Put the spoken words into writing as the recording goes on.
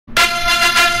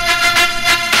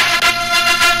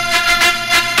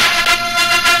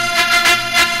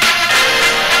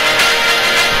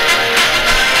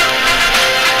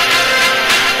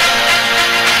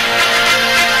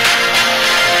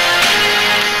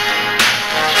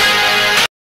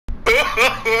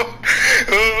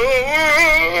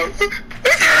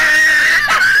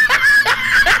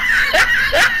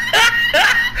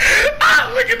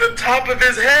Ah, look at the top of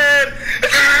his head.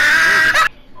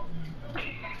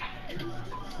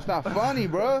 It's not funny,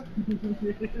 bro.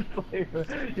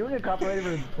 You want to copyright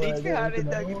for Teach me how to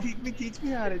doggy. Teach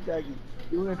me how to doggy.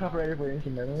 You want to copyright for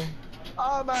instrumental?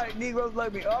 All my Negroes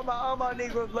love me. All my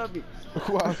Negroes love me.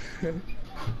 Wow.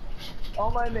 All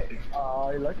my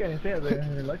oh, you're lucky I didn't say it,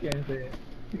 man. You're lucky I didn't say it.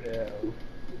 Yeah.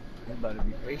 I'm about to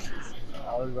be racist.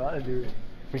 I was about to do it.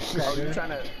 Oh, you trying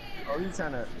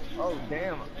to? Oh,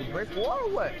 damn. The brick wall or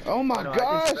what? Oh my no,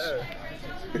 gosh.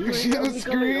 You see the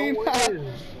screen? Let's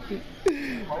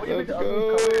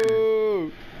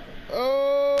go.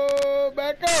 Oh,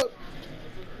 back up.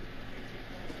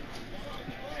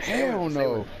 Hell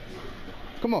no.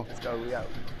 Come on. Let's go. We out.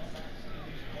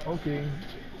 Okay.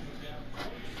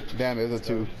 Damn it, it's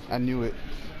a 2. I knew it.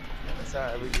 That's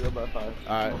alright. We do about 5.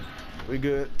 Alright. We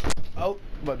good. Oh,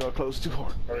 my door closed too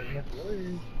hard.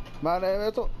 My name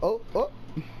is. Oh. Look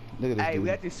at this. Hey, dude. we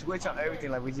have to switch on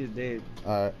everything like we just did.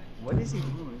 Alright. What is he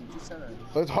doing? He's just trying to...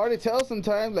 But it's hard to tell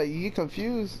sometimes. Like, you get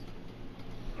confused.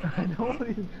 I know.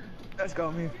 Let's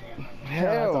go, man.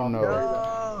 Hell no.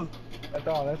 No. That's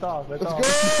all. Let's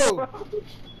go.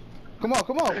 Come on.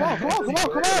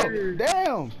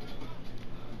 Damn.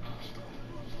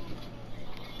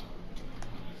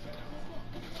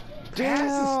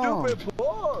 That's a stupid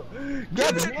ball.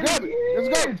 Grab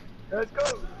it. Let's go.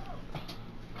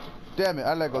 Damn it,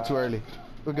 I let go too early.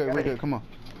 We're good. Come on.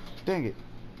 Dang it.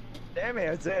 Damn it,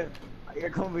 that's it. I gotta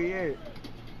come over here.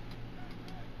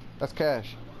 That's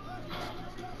cash.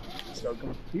 So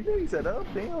come. He really set up.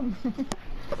 Damn.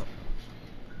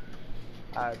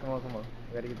 Alright, come on.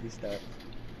 We gotta get these stats.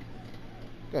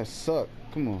 You guys suck.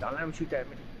 Come on. Don't let him shoot that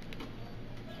many.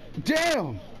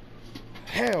 Damn.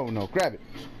 Hell no. Grab it.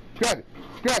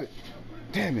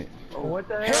 Damn it. Oh, what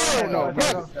the hell? No.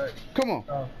 Grab it. Come on.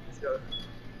 Oh, let's go.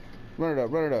 Run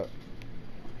it up.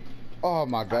 Oh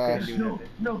my gosh.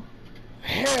 No.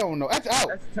 Hell no. That's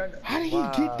out. How did he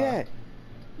get that?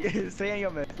 Yeah, stay on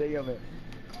your man.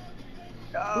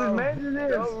 Whose man is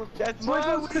this? No, that's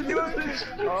mine. What's doing?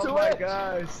 Oh my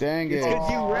gosh. Dang it. It's because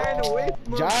you ran away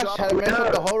from him. Josh had to mess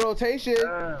up the whole rotation.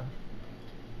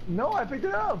 No, I picked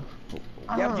it up.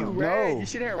 Yeah, but you ran. No. You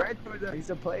shouldn't have ran towards him. He's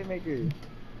a playmaker.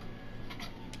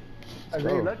 I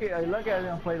lucky I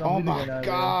didn't play on Oh music my right now,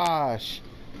 gosh.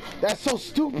 That's so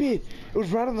stupid. It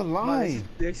was right on the line.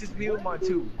 Let's just leave him on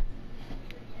 2.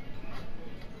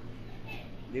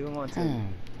 Leave him on 2.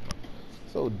 Damn.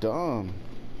 So dumb.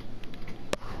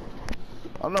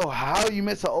 I don't know how you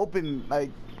miss an open,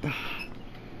 like.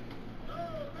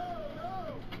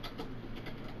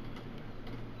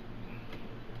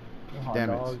 Damn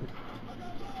it.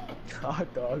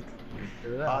 Hot dog.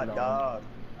 Hot dog.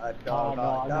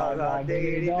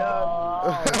 Diggity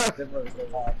dog.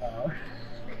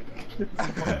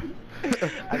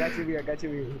 I got you here.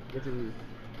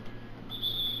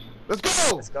 Let's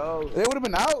go. They would have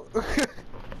been out.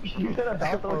 You could have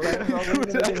bounced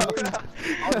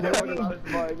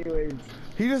anyways.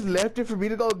 He just left it for me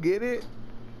to go get it.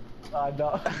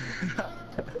 No.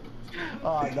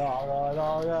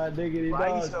 No, diggity Why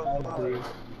dog. you so far?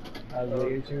 I was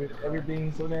like, shoot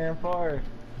everything so damn far.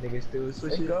 Niggas still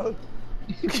switching. Go.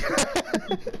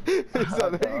 So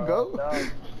there you go. No.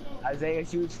 Isaiah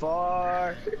shoots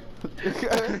far.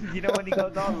 You know when he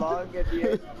goes on long at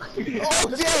the end. Oh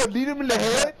damn! Lead him in the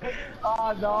head.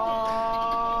 Oh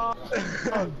no!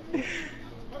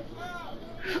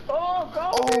 Oh,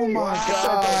 go! Oh my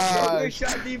gosh!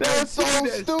 Shot defense. That's so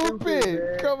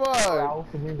stupid! Come on!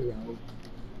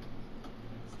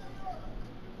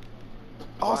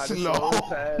 Oh, slow!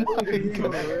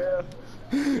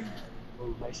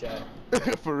 Oh, nice shot.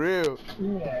 For real.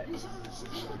 Yeah.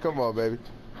 Come on, baby.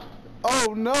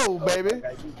 Oh no, baby.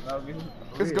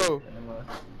 Let's go.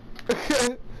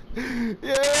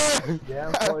 Yeah.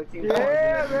 Yeah, 14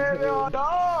 Yeah, man. No.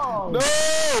 No.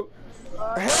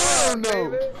 Hell no.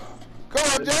 Come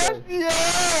on, Josh.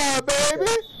 Yeah,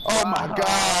 baby. Oh my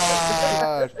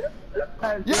gosh.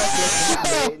 Yeah.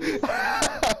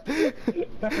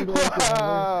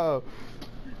 Wow.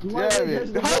 Damn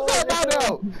it. How's that not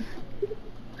out?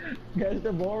 Catch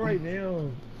the ball right now.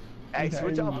 Hey,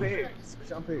 switch on picks.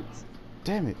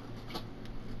 Damn it.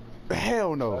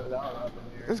 Hell no.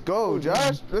 Let's go,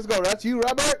 Josh. Let's go. That's you,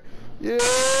 Robert. Yep.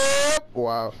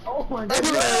 Wow. Oh my god.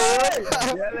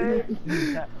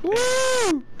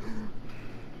 Woo.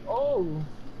 Oh.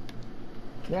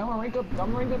 Yeah, I'm ranked up to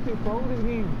pro this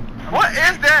game. What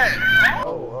is that?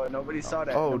 Oh, nobody saw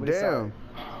that. Oh, Nobody damn.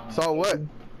 Saw what?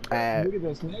 Look at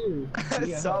this nigga.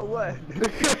 Yeah. So what?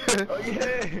 Oh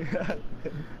yeah.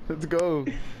 Let's go.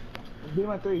 Let's get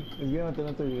him at 3. Let's get him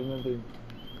at 3.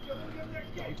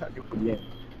 Yeah.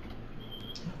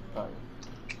 Alright.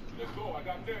 Let's go. I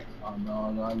got next. Oh no,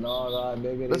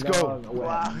 nigga. Let's go.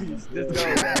 Wow. Let's go.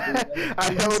 I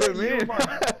held him in.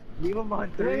 Leave him on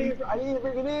 3. I need to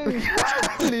bring it in.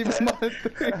 Leave him on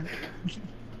 3.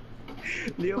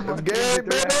 Leave him on That's game,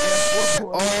 baby!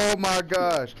 Oh my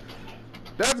gosh.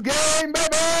 That's game,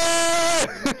 baby!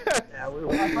 Yeah, we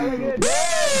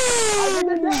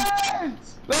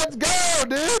Let's go,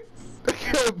 dude!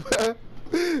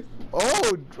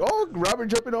 Oh, Robert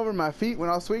jumping over my feet when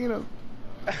I was swinging him.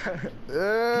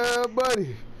 Yeah,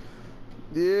 buddy.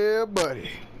 Yeah, buddy.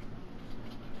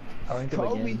 I went to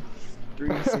Kobe.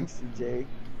 360 J.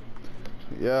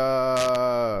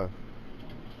 Yeah.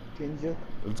 Kinja.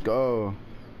 Let's go.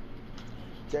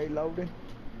 J Logan.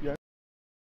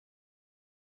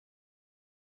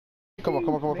 Come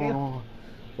on.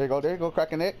 There you go,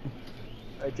 cracking it.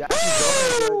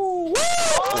 Woo!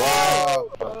 Wow.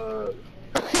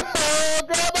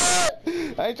 Grab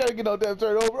it! I ain't trying to get no damn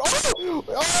turnover.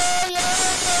 Oh yeah!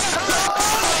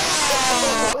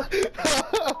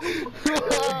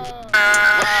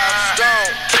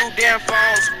 Stone, 2 damn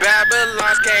phones,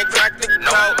 Babylons can't crack the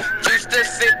code. Used to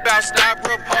sip out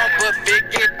styrofoam, but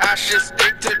figured I should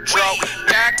stick to dro.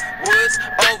 Backwoods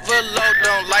overload,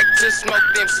 don't like to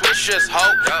smoke them swishers,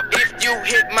 ho. If you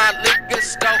hit my liquor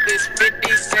store, it's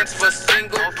 50 cents for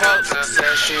single post.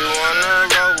 Said she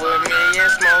wanna roll with me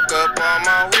and smoke up all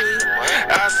my weed.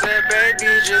 I said,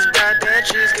 baby, just buy that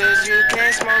cheese, cause you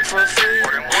can't smoke for free.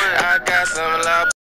 I got some loud